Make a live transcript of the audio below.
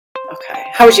Okay.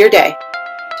 How was your day?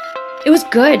 It was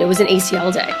good. It was an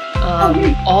ACL day.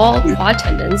 All quad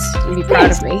tendons. You'd be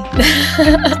proud of me.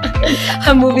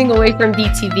 I'm moving away from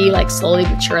BTV like slowly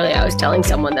but surely. I was telling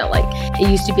someone that like it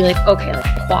used to be like, okay,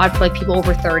 like quad for like people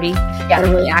over 30 that are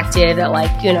really active, that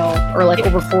like, you know, or like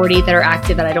over 40 that are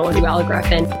active that I don't want to do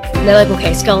allograft in. And they're like,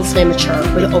 okay, skeletally mature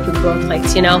with open growth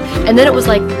plates, you know? And then it was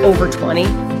like over 20.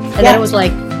 And then it was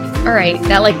like, all right,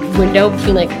 that like window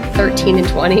between like 13 and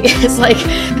 20 is like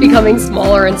becoming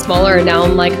smaller and smaller. And now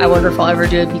I'm like, I wonder if I'll ever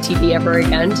do a BTV ever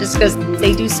again, just because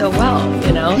they do so well,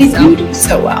 you know? They do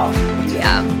so well.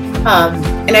 Yeah.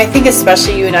 And I think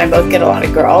especially you and I both get a lot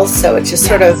of girls. So it's just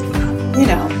sort of, you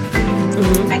know,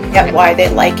 I get why they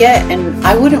like it. And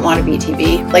I wouldn't want a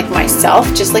BTV like myself,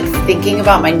 just like thinking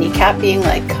about my kneecap being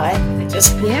like cut.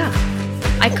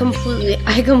 I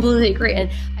completely agree.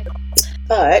 And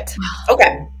but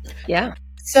okay. Yeah.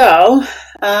 So,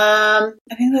 I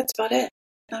think that's about it.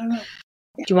 I don't know.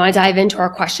 Do you want to dive into our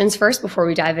questions first before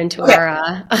we dive into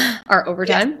our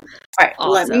overtime? Yeah. All right.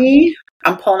 Awesome.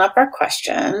 I'm pulling up our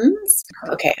questions.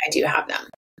 Okay. I do have them.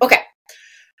 Okay.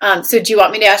 So do you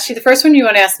want me to ask you the first one or do you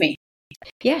want to ask me?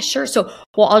 Yeah, sure. So,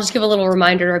 I'll just give a little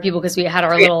reminder to our people because we had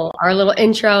our little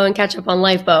intro and catch up on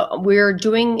life, but we're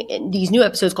doing these new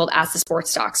episodes called Ask the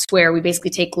Sports Docs, where we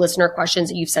basically take listener questions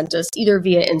that you've sent us either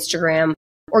via Instagram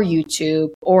or YouTube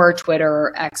or Twitter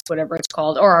or X, whatever it's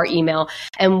called, or our email.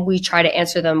 And we try to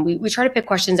answer them. We try to pick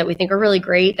questions that we think are really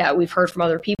great that we've heard from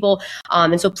other people.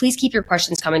 And so please keep your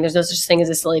questions coming. There's no such thing as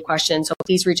a silly question. So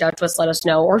please reach out to us, let us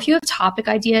know. Or if you have topic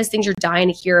ideas, things you're dying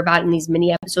to hear about in these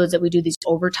mini episodes that we do, these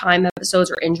overtime episodes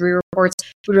or injury reports,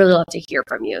 we'd really love to hear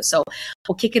from you. So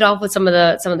we'll kick it off with some of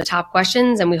the top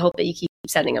questions, and we hope that you keep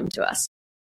sending them to us.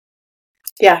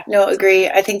 Yeah, no, agree.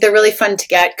 I think they're really fun to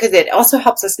get because it also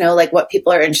helps us know like what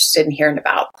people are interested in hearing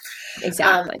about.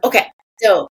 Exactly. Okay.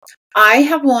 So I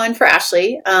have one for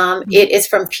Ashley. It is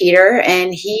from Peter,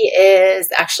 and he is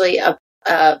actually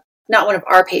not one of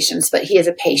our patients, but he is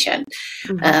a patient.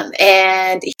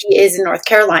 And he is in North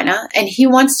Carolina, and he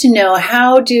wants to know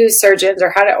how do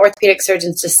orthopedic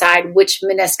surgeons decide which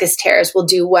meniscus tears will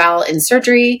do well in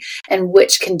surgery and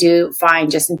which can do fine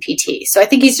just in PT. So I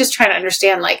think he's just trying to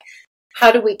understand like, how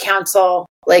do we counsel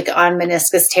like on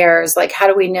meniscus tears? Like, how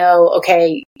do we know,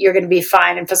 okay, you're going to be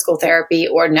fine in physical therapy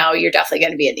or no, you're definitely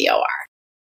going to be in the OR?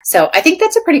 So I think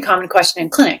that's a pretty common question in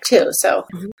clinic too. So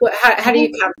how do you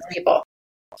counsel people?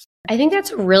 I think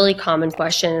that's a really common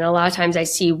question. And a lot of times I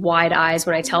see wide eyes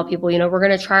when I tell people, you know, we're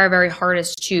going to try our very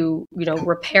hardest to, you know,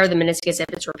 repair the meniscus if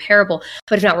it's repairable,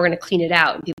 but if not, we're going to clean it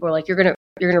out. And people are like, you're going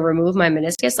to remove my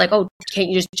meniscus? Like, oh, can't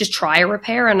you just try a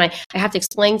repair? And I have to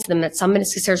explain to them that some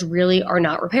meniscus tears really are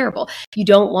not repairable. You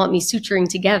don't want me suturing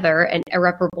together an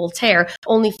irreparable tear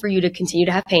only for you to continue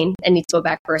to have pain and need to go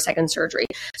back for a second surgery.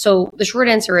 So the short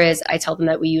answer is I tell them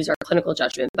that we use our clinical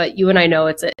judgment, but you and I know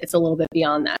it's a little bit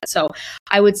beyond that. So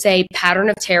I would say pattern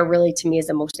of tear really to me is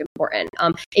the most important.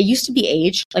 It used to be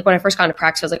age. Like when I first got into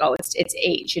practice, I was like, oh, it's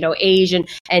age, you know, age and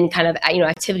kind of, you know,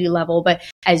 activity level. But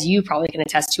as you probably can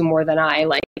attest to more than I,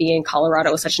 like being in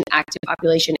Colorado with such an active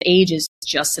population, age is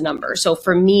just a number. So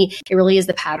for me, it really is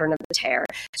the pattern of the tear.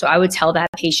 So I would tell that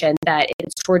patient that if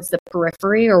it's towards the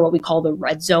periphery or what we call the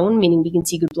red zone, meaning we can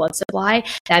see good blood supply,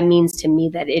 that means to me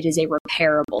that it is a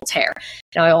repairable tear.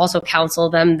 Now, I also counsel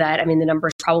them that, I mean, the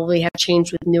numbers probably have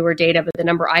changed with newer data, but the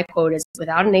number I quote is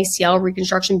without an ACL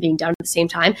reconstruction being done at the same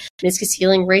time, meniscus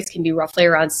healing rates can be roughly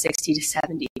around 60 to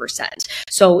 70%.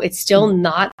 So it's still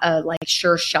not a like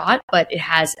sure shot, but it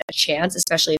has a chance,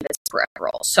 especially if it's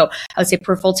peripheral. So I would say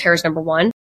peripheral tear is number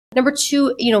one. Number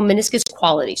two, you know, meniscus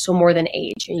quality. So more than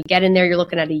age. And you get in there, you're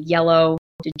looking at a yellow,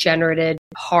 degenerated,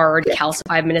 hard,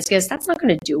 calcified meniscus. That's not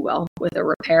going to do well with a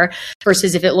repair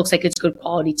versus if it looks like it's good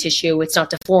quality tissue, it's not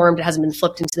deformed, it hasn't been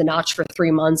flipped into the notch for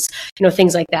 3 months, you know,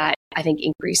 things like that, I think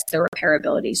increase the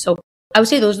repairability. So I would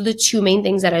say those are the two main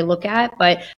things that I look at,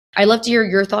 but I'd love to hear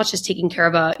your thoughts just taking care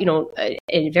of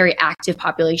a very active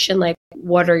population. Like,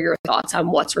 what are your thoughts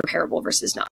on what's repairable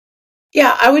versus not?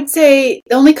 Yeah, I would say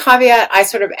the only caveat I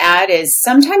sort of add is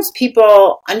sometimes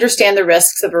people understand the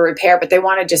risks of a repair, but they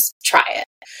want to just try it.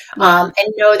 And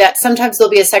know that sometimes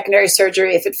there'll be a secondary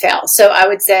surgery if it fails. So I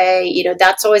would say, you know,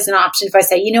 that's always an option. If I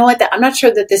say, you know what, I'm not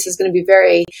sure that this is going to be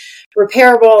very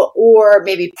repairable, or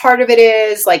maybe part of it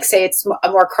is like, say it's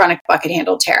a more chronic bucket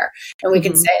handle tear. And we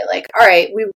can say like, all right,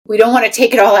 we don't want to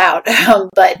take it all out,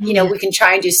 but you know, we can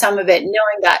try and do some of it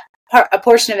knowing that a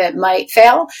portion of it might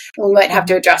fail and we might have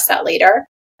to address that later.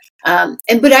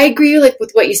 But I agree like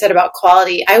with what you said about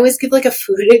quality. I always give like a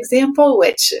food example,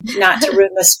 which not to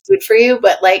ruin this food for you,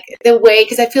 but like the way,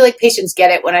 because I feel like patients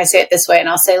get it when I say it this way, and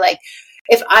I'll say like,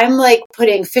 if I'm like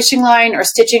putting fishing line or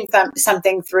stitching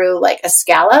something through like a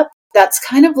scallop, that's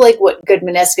kind of like what good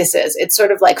meniscus is. It's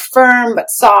sort of like firm but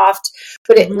soft,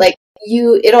 but it like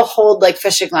it'll hold like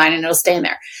fishing line and it'll stay in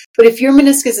there. But if your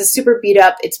meniscus is super beat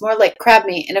up, it's more like crab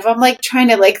meat. And if I'm like trying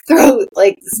to like throw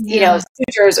like,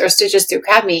 sutures or stitches through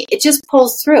crab meat, it just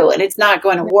pulls through and it's not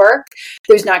going to work.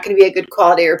 There's not going to be a good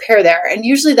quality repair there. And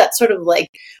usually that's sort of like,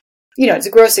 it's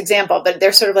a gross example, but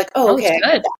they're sort of like, oh, okay.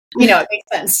 It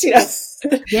makes sense,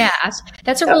 Yeah,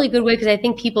 that's a really good way, because I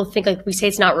think people think, like, we say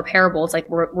it's not repairable. It's like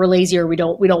we're lazy, or we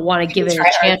don't want to give it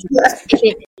a chance.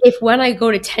 If when I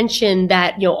go to tension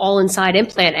that, all inside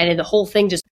implant and the whole thing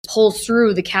just pulls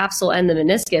through the capsule and the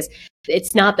meniscus,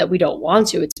 it's not that we don't want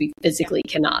to, it's we physically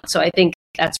cannot. So I think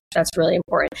that's really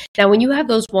important. Now, when you have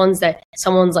those ones that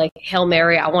someone's like, Hail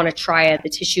Mary, I want to try it, the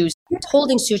tissue's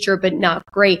holding suture, but not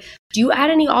great. Do you add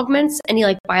any augments, any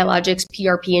like biologics,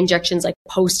 PRP injections, like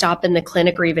post-op in the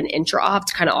clinic or even intra-op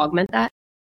to kind of augment that?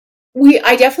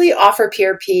 I definitely offer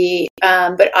PRP,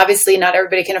 but obviously not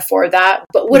everybody can afford that.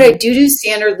 But what I do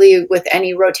standardly with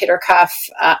any rotator cuff,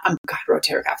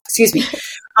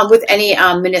 with any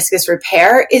meniscus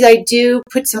repair is I do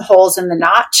put some holes in the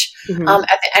notch at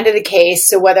the end of the case.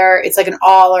 So whether it's like an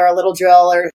awl or a little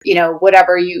drill or,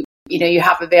 whatever you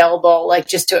have available, like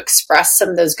just to express some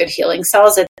of those good healing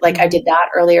cells. I did that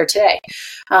earlier today.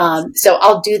 So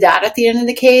I'll do that at the end of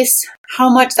the case. How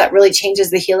much that really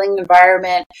changes the healing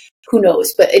environment, who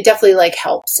knows? But it definitely like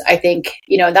helps. I think,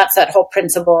 that's that whole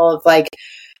principle of like,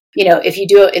 if you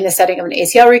do it in the setting of an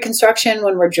ACL reconstruction,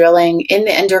 when we're drilling in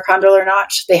the intercondylar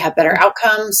notch, they have better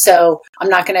outcomes. So I'm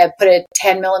not going to put a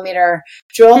 10 millimeter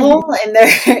drill hole in their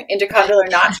intercondylar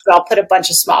notch, but I'll put a bunch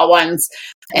of small ones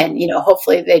and,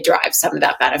 hopefully they drive some of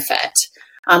that benefit.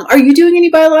 Are you doing any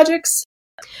biologics?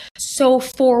 So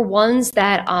for ones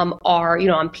that are,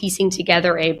 I'm piecing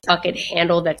together a bucket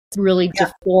handle that's really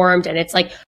deformed and it's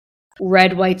like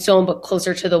red white zone, but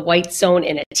closer to the white zone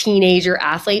in a teenager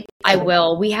athlete, I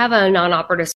will. We have a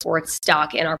non-operative sports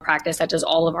doc in our practice that does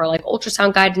all of our like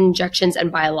ultrasound guided injections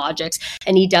and biologics.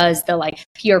 And he does the like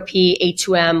PRP,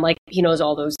 A2M, like he knows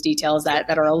all those details that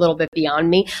are a little bit beyond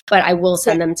me, but I will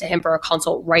send them to him for a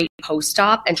consult right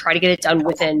post-op and try to get it done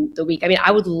within the week. I mean,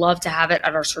 I would love to have it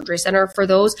at our surgery center for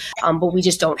those, but we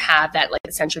just don't have that like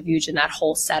centrifuge and that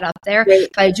whole setup there.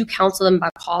 But I do counsel them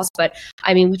about cost, but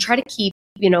I mean, we try to keep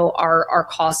our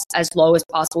costs as low as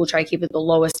possible. We try to keep it the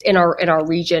lowest in our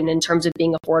region in terms of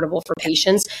being affordable for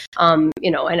patients. And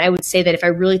I would say that if I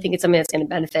really think it's something that's going to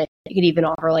benefit, you could even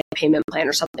offer like a payment plan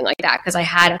or something like that. Because I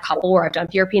had a couple where I've done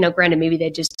PRP. Now, granted, maybe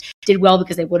they just did well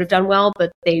because they would have done well,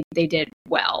 but they did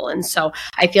well. And so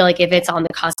I feel like if it's on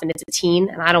the cusp and it's a teen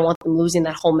and I don't want them losing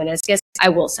that whole meniscus, I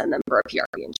will send them for a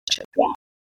PRP injection.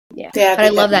 Yeah. But I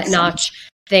love that notch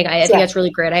thing. I think that's really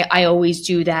great. I always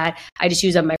do that. I just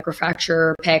use a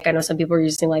microfracture pick. I know some people are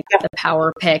using like the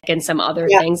power pick and some other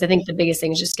things. I think the biggest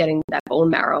thing is just getting that bone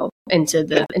marrow into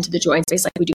the joint space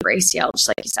like we do for ACL, just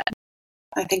like you said.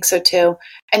 I think so too.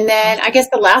 And then I guess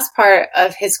the last part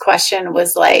of his question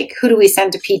was like, who do we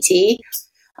send to PT?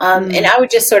 And I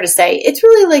would just sort of say, it's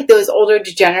really like those older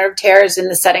degenerative tears in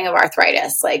the setting of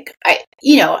arthritis. Like I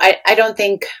don't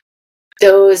think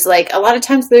those, like a lot of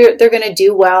times they're going to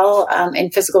do well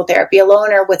in physical therapy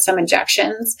alone or with some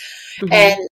injections.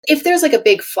 And if there's like a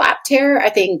big flap tear, I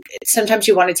think sometimes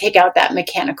you want to take out that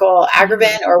mechanical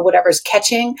aggravant or whatever's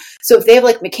catching. So if they have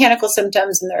like mechanical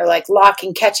symptoms and they're like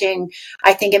locking, catching,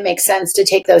 I think it makes sense to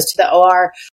take those to the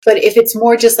OR. But if it's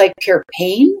more just like pure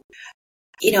pain,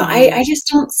 I just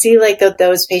don't see like that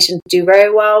those patients do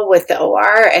very well with the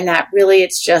OR, and that really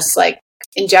it's just like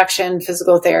injection,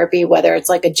 physical therapy, whether it's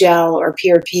like a gel or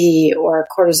PRP or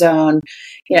cortisone.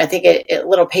 I think it a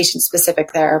little patient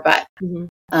specific there, but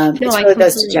it's really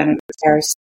those degenerative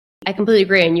tears. I completely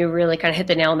agree. And you really kind of hit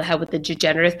the nail on the head with the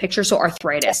degenerative picture. So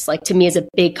arthritis, like to me, is a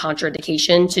big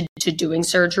contraindication to doing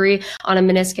surgery on a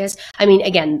meniscus. I mean,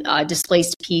 again,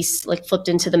 displaced piece, like flipped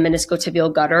into the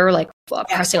meniscotibial gutter, like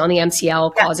pressing on the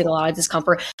MCL, causing a lot of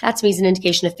discomfort. That to me is an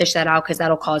indication to fish that out because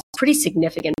that'll cause pretty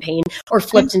significant pain, or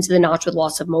flipped into the notch with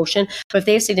loss of motion. But if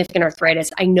they have significant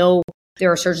arthritis, I know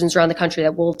there are surgeons around the country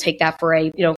that will take that for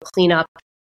a, cleanup.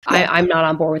 I'm not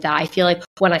on board with that. I feel like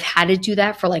when I've had to do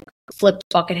that for like flipped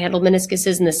bucket handle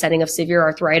meniscuses in the setting of severe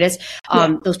arthritis,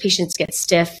 those patients get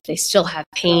stiff. They still have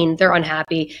pain. They're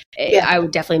unhappy. I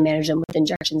would definitely manage them with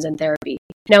injections and therapy.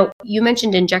 Now, you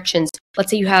mentioned injections.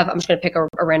 Let's say you have, I'm just going to pick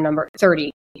a random number,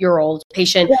 30-year-old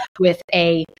patient with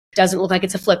doesn't look like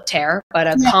it's a flip tear, but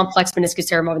a complex meniscus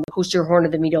tear involving the posterior horn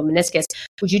of the medial meniscus.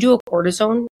 Would you do a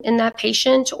cortisone in that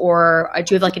patient, or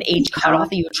do you have like an age cutoff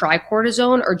that you would try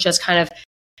cortisone, or just kind of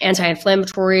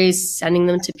anti-inflammatories, sending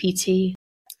them to PT?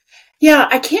 Yeah,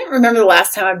 I can't remember the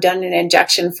last time I've done an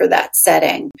injection for that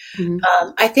setting.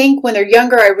 I think when they're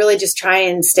younger, I really just try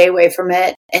and stay away from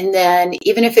it. And then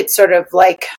even if it's sort of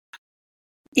like,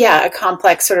 a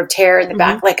complex sort of tear in the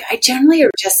back, like I generally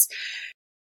are just,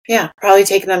 probably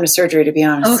taking them to surgery, to be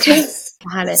honest. Okay.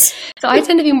 Got it. So I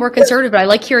tend to be more conservative, but I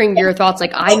like hearing your thoughts.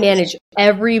 Like I manage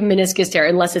every meniscus tear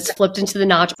unless it's flipped into the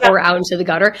notch or out into the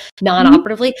gutter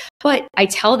non-operatively. But I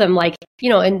tell them like,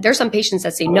 and there's some patients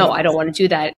that say, no, I don't want to do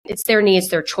that. It's their knee. It's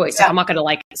their choice. Like, I'm not going to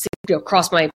like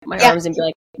cross my arms and be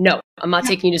like, no, I'm not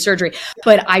taking you to surgery.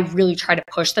 But I really try to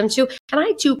push them to. And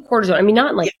I do cortisone. I mean,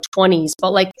 not in like 20s,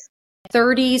 but like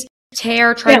 30s.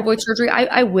 Tear, try to avoid surgery.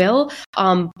 I will.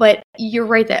 But you're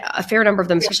right that a fair number of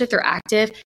them, especially if they're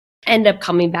active, end up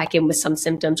coming back in with some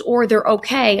symptoms, or they're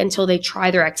okay until they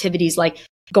try their activities like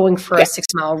going for a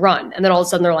 6-mile run. And then all of a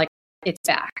sudden they're like, it's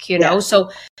back, So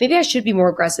maybe I should be more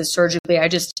aggressive surgically. I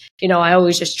just, I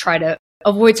always just try to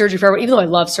avoid surgery for everyone. Even though I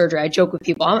love surgery, I joke with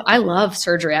people, I love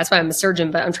surgery. That's why I'm a surgeon,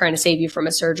 but I'm trying to save you from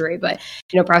a surgery. But,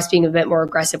 perhaps being a bit more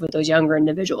aggressive with those younger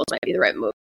individuals might be the right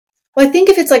move. Well, I think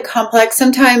if it's like complex,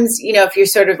 sometimes, if you're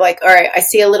sort of like, all right, I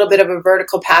see a little bit of a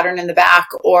vertical pattern in the back,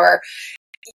 or,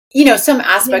 some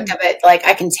aspect of it, like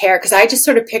I can tear. Cause I just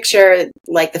sort of picture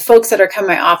like the folks that are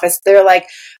coming to my office, they're like,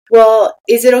 well,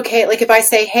 is it okay? Like if I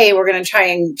say, hey, we're going to try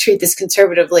and treat this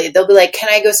conservatively, they'll be like, can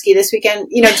I go ski this weekend?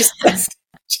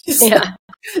 So true.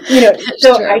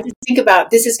 I just think about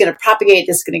this is going to propagate,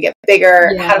 this is going to get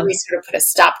bigger. How do we sort of put a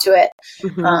stop to it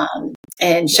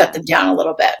and shut them down a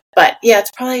little bit? But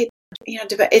it's probably,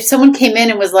 if someone came in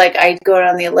and was like, I'd go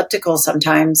on the elliptical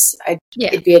sometimes,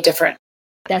 it'd be a different.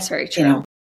 That's very true.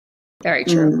 Very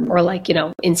true. Or like,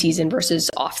 in season versus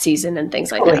off season and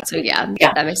things like that. So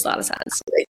that makes a lot of sense.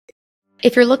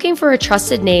 If you're looking for a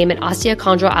trusted name in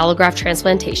osteochondral allograft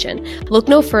transplantation, look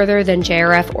no further than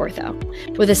JRF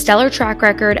Ortho. With a stellar track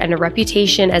record and a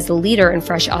reputation as the leader in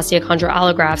fresh osteochondral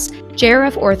allografts,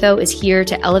 JRF Ortho is here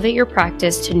to elevate your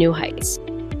practice to new heights.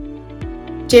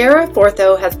 JRF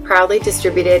Ortho has proudly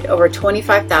distributed over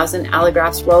 25,000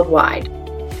 allografts worldwide,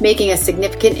 making a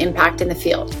significant impact in the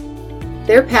field.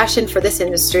 Their passion for this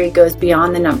industry goes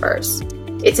beyond the numbers.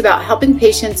 It's about helping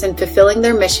patients and fulfilling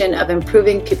their mission of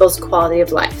improving people's quality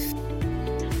of life.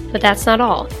 But that's not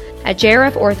all. At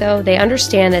JRF Ortho, they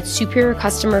understand that superior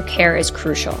customer care is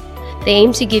crucial. They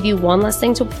aim to give you one less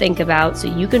thing to think about so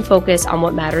you can focus on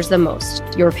what matters the most,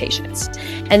 your patients.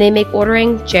 And they make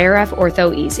ordering JRF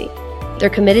Ortho easy. They're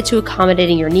committed to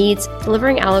accommodating your needs,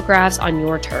 delivering allografts on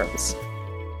your terms.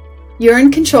 You're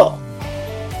in control.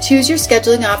 Choose your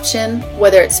scheduling option,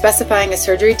 whether it's specifying a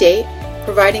surgery date,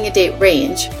 providing a date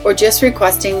range, or just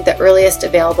requesting the earliest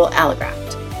available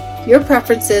allograft. Your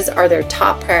preferences are their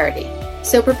top priority,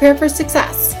 so prepare for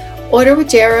success. Order with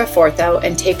JRF Ortho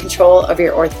and take control of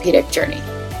your orthopedic journey.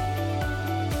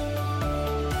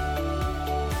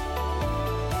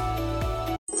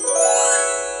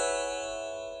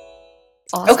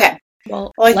 Awesome. Okay.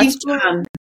 Well, I think,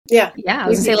 I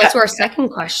was gonna say, let's do our second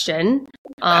question.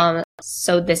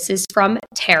 So this is from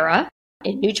Tara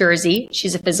in New Jersey.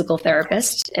 She's a physical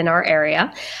therapist in our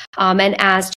area, and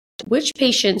asked, which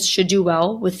patients should do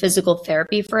well with physical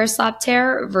therapy for a slap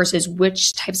tear versus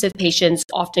which types of patients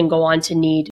often go on to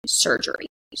need surgery?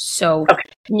 So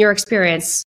in your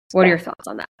experience, what are your thoughts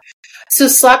on that? So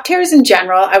slap tears in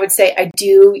general, I would say I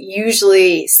do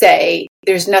usually say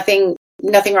there's nothing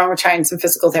wrong with trying some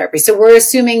physical therapy. So we're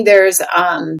assuming there's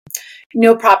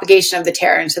no propagation of the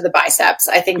tear into the biceps.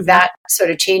 I think that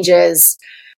sort of changes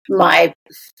my,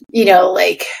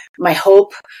 my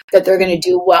hope that they're going to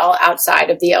do well outside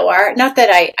of the OR. Not that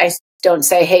I don't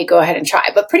say, hey, go ahead and try,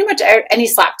 but pretty much any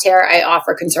slap tear, I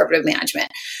offer conservative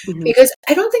management because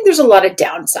I don't think there's a lot of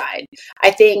downside.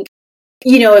 I think,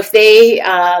 if they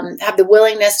have the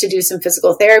willingness to do some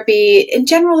physical therapy, in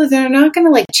general, they're not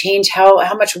going to change how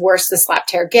much worse the slap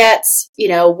tear gets,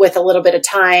 with a little bit of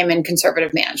time and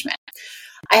conservative management.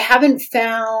 I haven't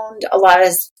found a lot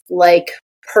of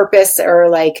purpose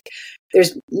or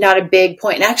there's not a big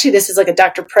point. And actually, this is a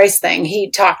Dr. Price thing.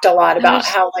 He talked a lot about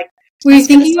how were you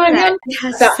thinking about him?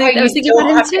 Yes, I was thinking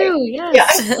about him too.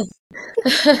 Yes.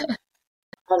 Yeah.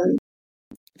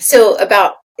 So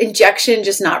about injection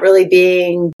just not really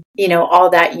being, all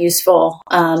that useful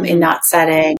in that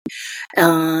setting.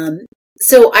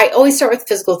 So I always start with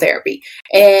physical therapy,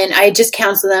 and I just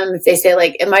counsel them if they say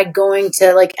am I going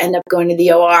to end up going to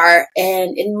the OR?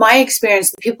 And in my experience,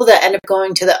 the people that end up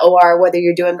going to the OR, whether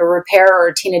you're doing a repair or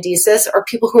a tenodesis, are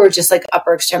people who are just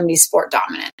upper extremity sport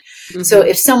dominant. So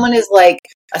if someone is a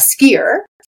skier,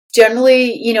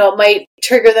 generally, it might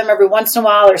trigger them every once in a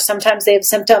while, or sometimes they have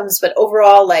symptoms, but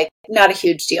overall, like, not a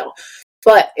huge deal.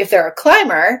 But if they're a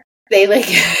climber, they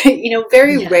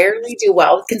very rarely do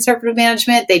well with conservative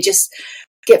management. They just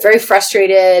get very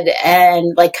frustrated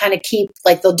and like kind of keep,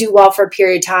 like, they'll do well for a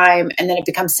period of time and then it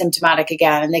becomes symptomatic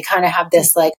again. And they kind of have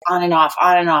this like on and off,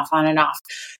 on and off, on and off.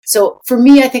 So for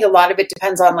me, I think a lot of it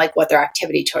depends on like what their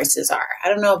activity choices are. I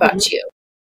don't know about you.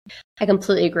 I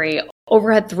completely agree.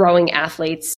 Overhead throwing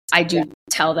athletes, I do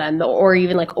tell them, or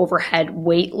even like overhead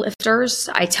weightlifters,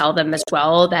 I tell them as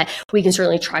well that we can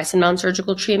certainly try some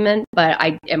non-surgical treatment, but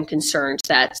I am concerned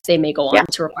that they may go on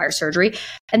to require surgery.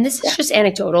 And this is just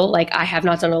anecdotal. Like, I have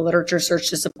not done a literature search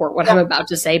to support what I'm about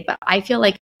to say, but I feel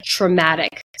like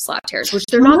traumatic slap tears, which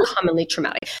they're not commonly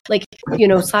traumatic. Like,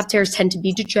 slap tears tend to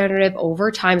be degenerative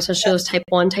over time, especially those type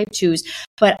 1, type 2s.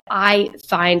 But I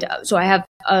find, so I have,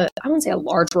 I wouldn't say a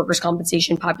large workers'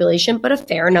 compensation population, but a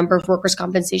fair number of workers'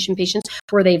 compensation patients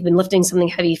where they've been lifting something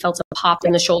heavy, felt a pop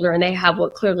in the shoulder, and they have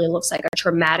what clearly looks like a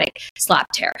traumatic slap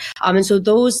tear. And so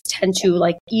those tend to,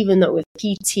 like, even though with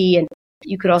PT, and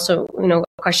you could also,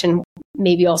 question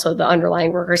maybe also the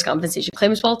underlying workers' compensation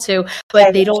claim as well too,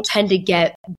 but they don't tend to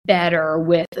get better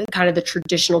with kind of the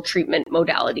traditional treatment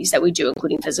modalities that we do,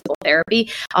 including physical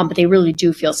therapy. But they really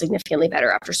do feel significantly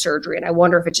better after surgery. And I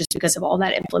wonder if it's just because of all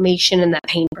that inflammation and that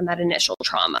pain from that initial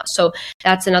trauma. So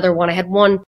that's another one. I had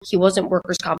one, he wasn't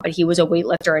workers' comp, but he was a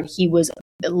weightlifter and he was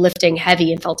lifting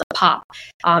heavy and felt a pop.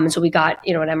 And so we got,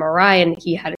 an MRI and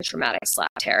he had a traumatic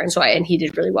slap tear. And he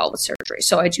did really well with surgery.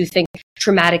 So I do think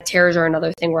traumatic tears are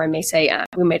another thing where I may say,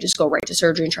 we might just go right to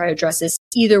surgery and try to address this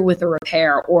either with a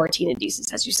repair or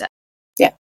tenodesis, as you said. Yeah,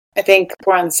 I think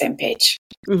we're on the same page.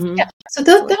 Mm-hmm. Yeah. So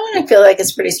that one I feel like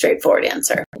is pretty straightforward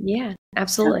answer. Yeah,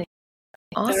 absolutely.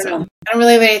 Yeah. Awesome. I don't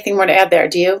really have anything more to add there.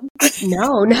 Do you?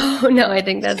 No. I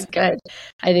think that's good.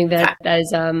 I think that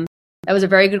is, that was a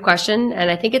very good question. And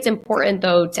I think it's important,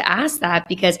 though, to ask that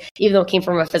because even though it came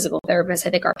from a physical therapist, I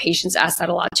think our patients ask that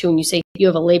a lot, too. And you say, you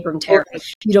have a labrum tear,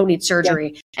 you don't need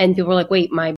surgery. Yeah. And people are like,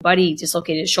 wait, my buddy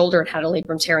dislocated his shoulder and had a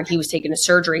labrum tear and he was taken to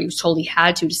surgery. He was told he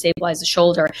had to stabilize the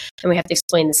shoulder. And we have to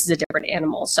explain this is a different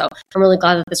animal. So I'm really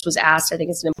glad that this was asked. I think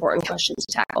it's an important question to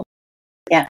tackle.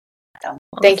 Yeah. So,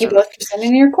 thank you both for sending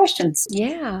in your questions.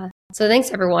 Yeah. So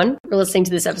thanks, everyone, for listening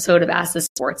to this episode of Ask the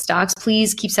Sports Docs.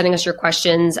 Please keep sending us your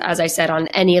questions, as I said, on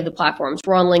any of the platforms.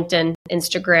 We're on LinkedIn,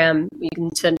 Instagram. You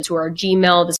can send it to our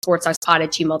Gmail,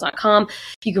 thesportsdocspod@gmail.com.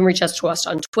 You can reach us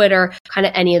on Twitter, kind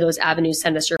of any of those avenues.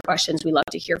 Send us your questions. We love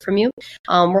to hear from you.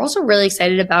 We're also really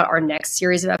excited about our next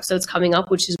series of episodes coming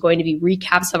up, which is going to be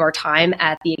recaps of our time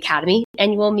at the Academy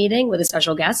annual meeting with a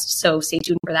special guest. So stay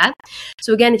tuned for that.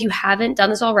 So again, if you haven't done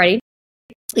this already,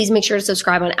 please make sure to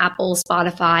subscribe on Apple,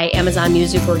 Spotify, Amazon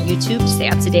Music, or YouTube to stay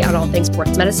up to date on all things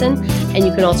sports medicine. And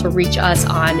you can also reach us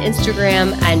on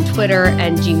Instagram and Twitter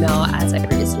and Gmail, as I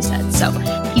previously said. So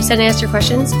keep sending us your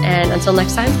questions. And until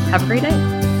next time, have a great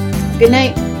night. Good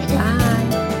night. Bye.